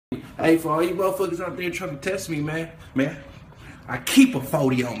Hey, for all you motherfuckers out there trying to test me, man, I keep a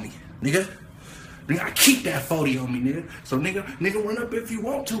 40 on me, nigga. Nigga, I keep that 40 on me, nigga. So, nigga, run up if you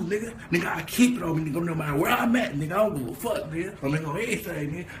want to, nigga. Nigga, I keep it on me, nigga, no matter where I'm at, nigga. I don't give a fuck, nigga. I'm nigga on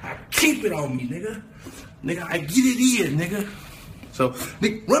anything, nigga. I keep it on me, nigga. Nigga, I get it in, nigga. So,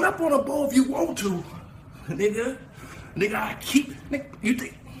 nigga, run up on a ball if you want to, nigga. Nigga, I keep it. Nigga, you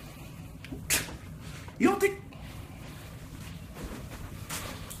think? You don't think?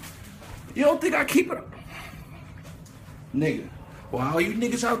 You don't think I keep it up? Nigga. Well, all you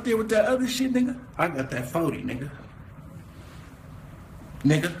niggas out there with that other shit, nigga, I got that 40, nigga.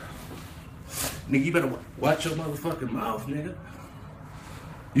 Nigga, you better watch your motherfucking mouth, nigga.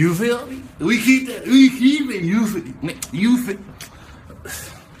 You feel me? We keep that, we keep it, you feel